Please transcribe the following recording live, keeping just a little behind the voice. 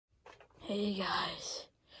Hey guys,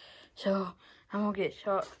 so I'm gonna get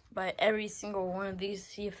shot by every single one of these,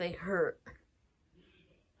 see if they hurt.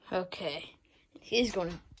 Okay, he's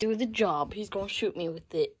gonna do the job. He's gonna shoot me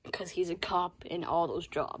with it because he's a cop in all those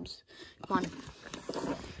jobs. Come on,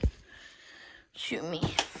 shoot me.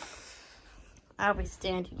 I'll be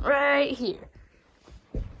standing right here.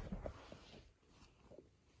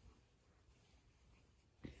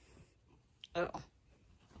 Oh.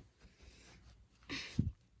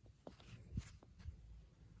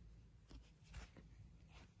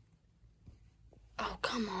 Oh,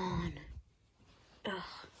 come on. Ugh,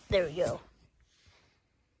 there we go.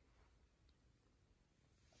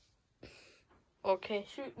 Okay,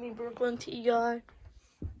 shoot me, Brooklyn T guy.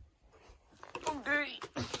 Okay.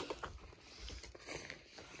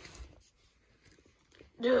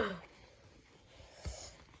 Okay.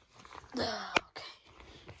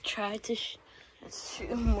 Try to let's shoot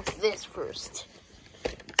him with this first.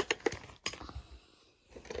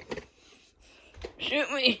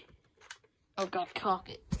 Shoot me. Oh God, cock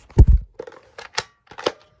it.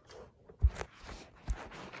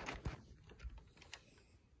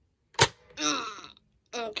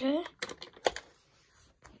 Okay.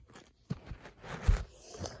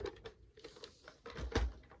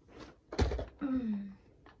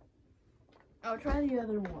 I'll try the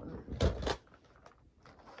other one.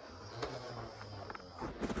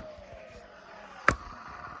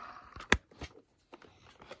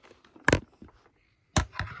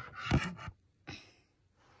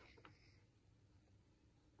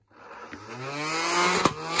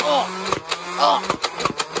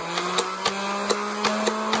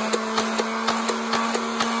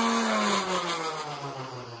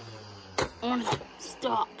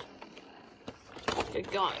 Stop. I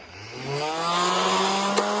got it.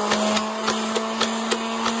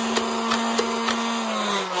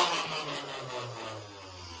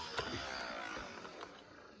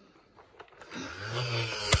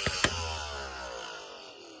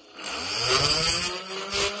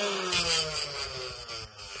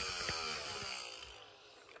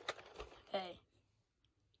 Hey,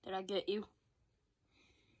 did I get you?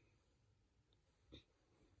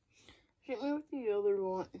 Hit me with the other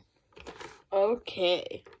one.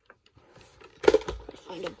 Okay.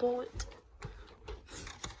 Find a bullet.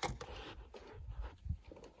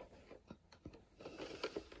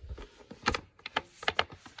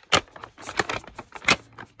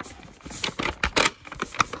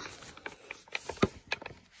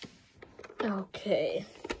 Okay.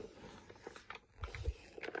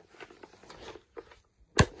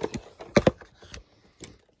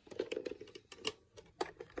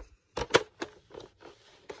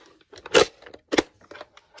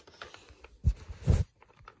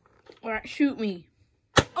 Alright, shoot me.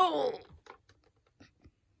 Oh!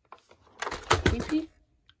 Pee-pee?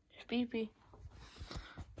 Pee-pee.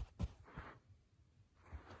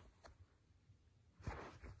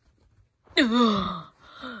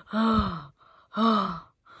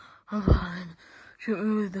 I'm fine. Shoot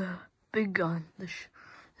me with the big gun, the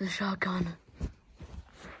shotgun.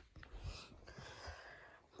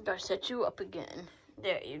 Gotta set you up again.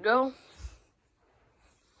 There you go.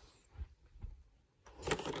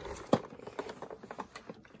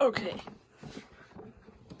 Okay.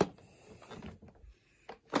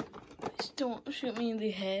 Please don't shoot me in the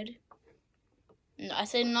head. No, I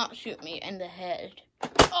said not shoot me in the head.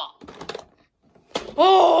 Oh!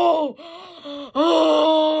 Oh!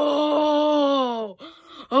 Oh!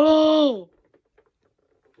 Oh!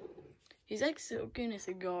 He's like smoking a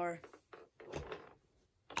cigar.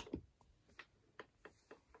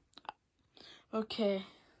 Okay.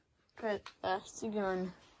 Right, that's the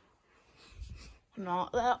gun.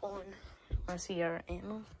 Not that one. Let's see our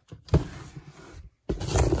ammo.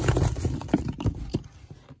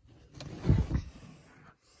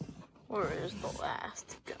 Where is the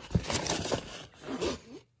last gun?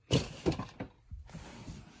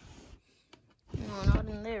 No, not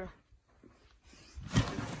in there.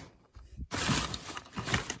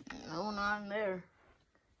 No, not in there.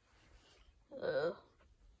 Where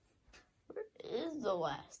is the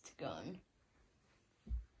last gun?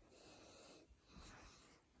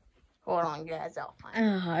 Hold on, guys, I'll find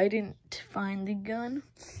it. I didn't find the gun,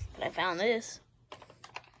 but I found this.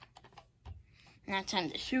 Now time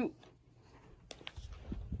to shoot.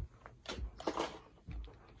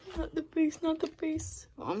 Not the face, not the face.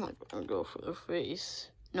 Oh, I'm not gonna go for the face.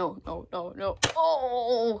 No, no, no, no.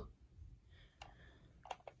 Oh!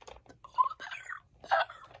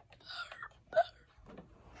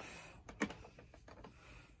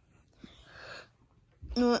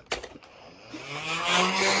 No.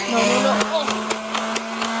 No, no, no.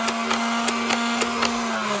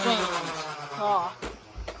 Oh.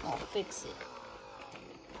 fix it.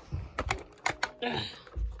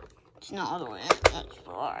 It's not all the way. That's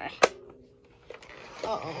far.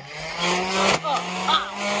 Uh-oh.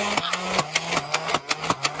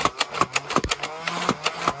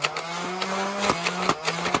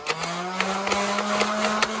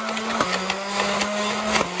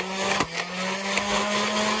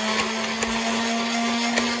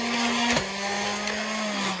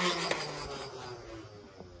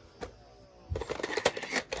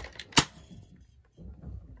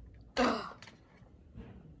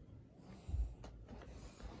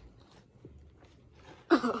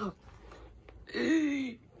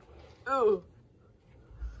 Oh.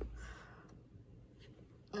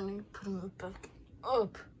 Let me put him back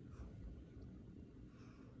up.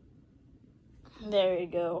 There you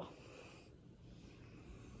go.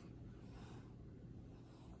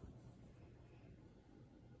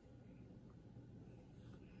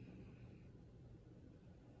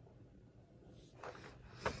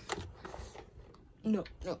 No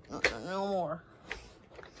more.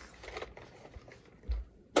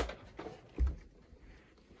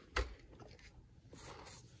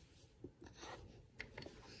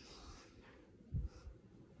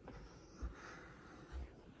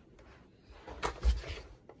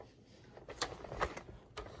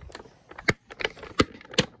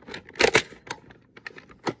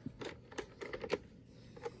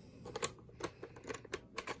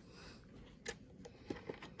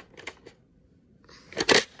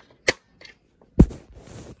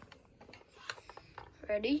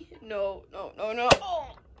 Ready? No. Oh!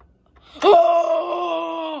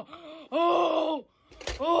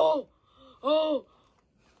 Oh!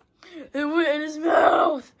 It went in his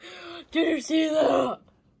mouth! Did you see that?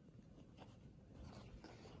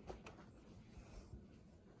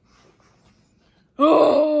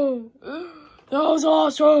 Oh! That was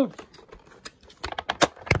awesome!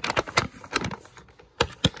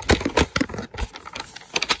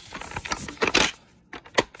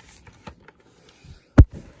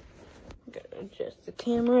 Adjust the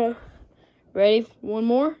camera. Ready? One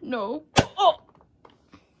more? No. Oh!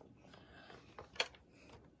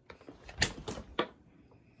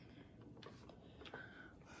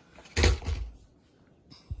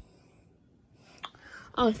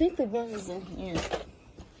 Oh, I think the gun is in here.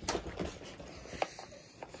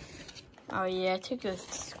 Oh yeah, I took this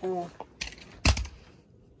to school.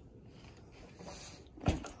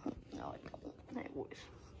 No, I don't.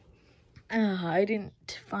 I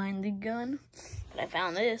didn't find the gun, but I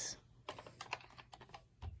found this.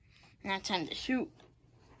 Now it's time to shoot.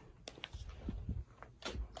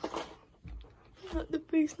 Not the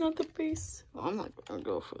face, not the face. Oh, I'm not gonna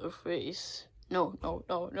go for the face. No. Oh!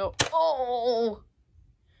 No. Oh.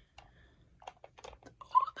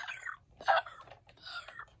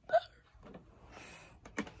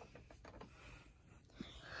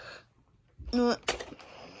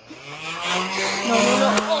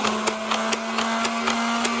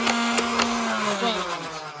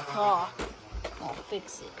 I'll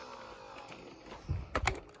fix it.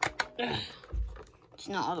 It's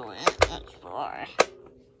not all the way. That's far.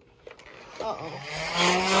 Uh-oh.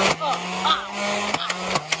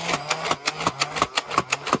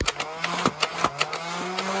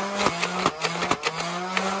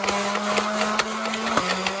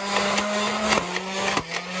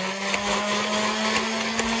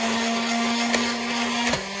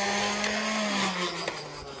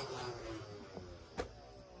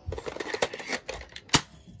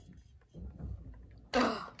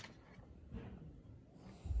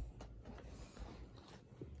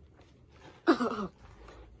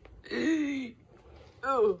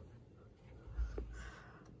 Oh.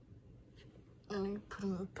 Let me put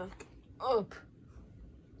him back up.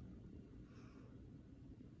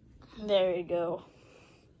 There you go.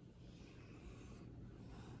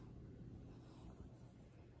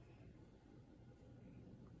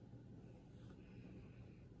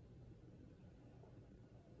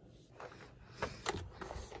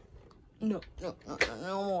 No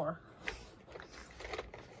more.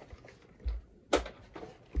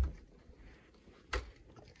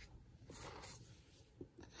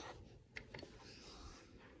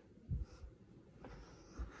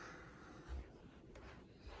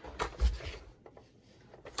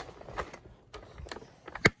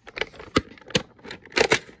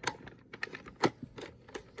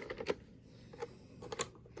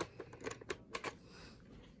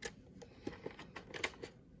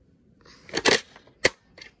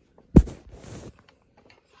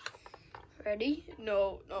 Ready?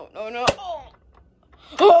 No.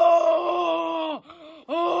 Oh!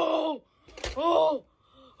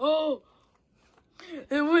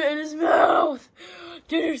 It went in his mouth!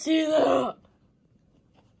 Did you see that?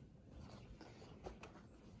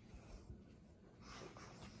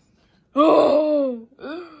 Oh,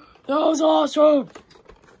 that was awesome.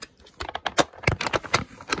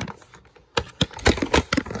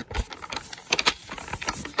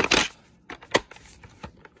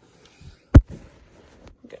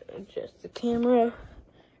 Gotta adjust the camera.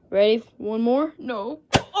 Ready? One more? No.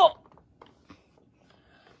 Oh.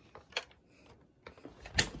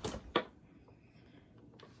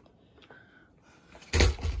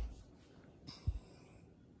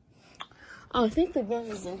 Oh, I think the gun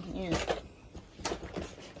is in here.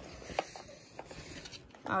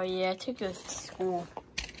 Oh yeah, I took this to school.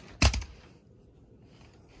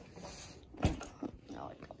 No,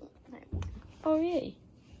 I don't. Oh yay.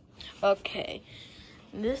 Okay.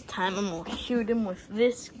 This time I'm gonna shoot him with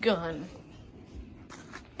this gun.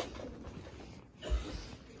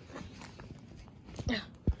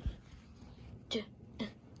 You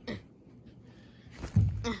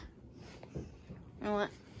know what?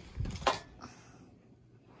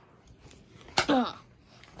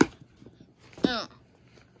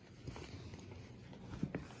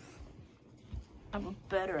 I have a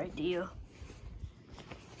better idea.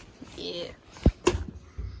 Yeah.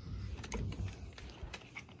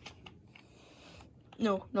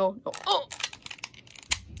 No, no, no. Oh!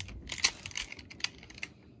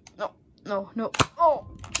 No, no, no. Oh!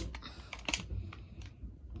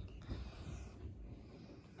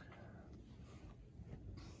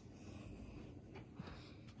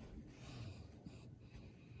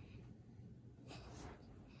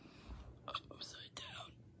 Upside down.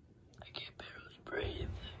 I can barely breathe.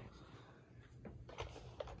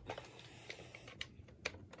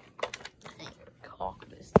 I ain't gonna caulk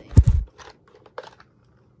this thing.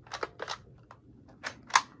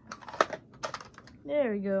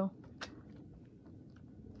 There we go.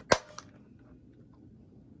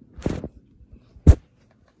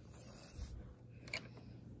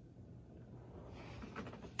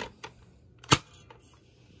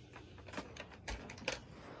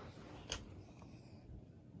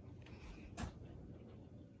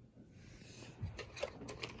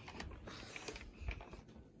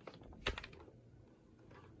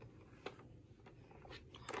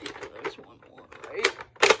 There's one more, right?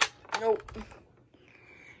 Nope.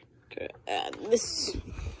 Okay, add this to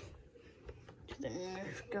the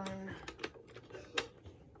nerf gun.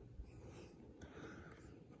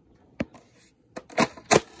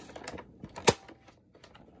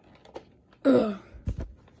 Ugh.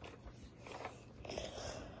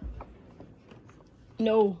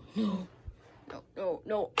 No, no, no, no,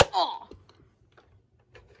 no.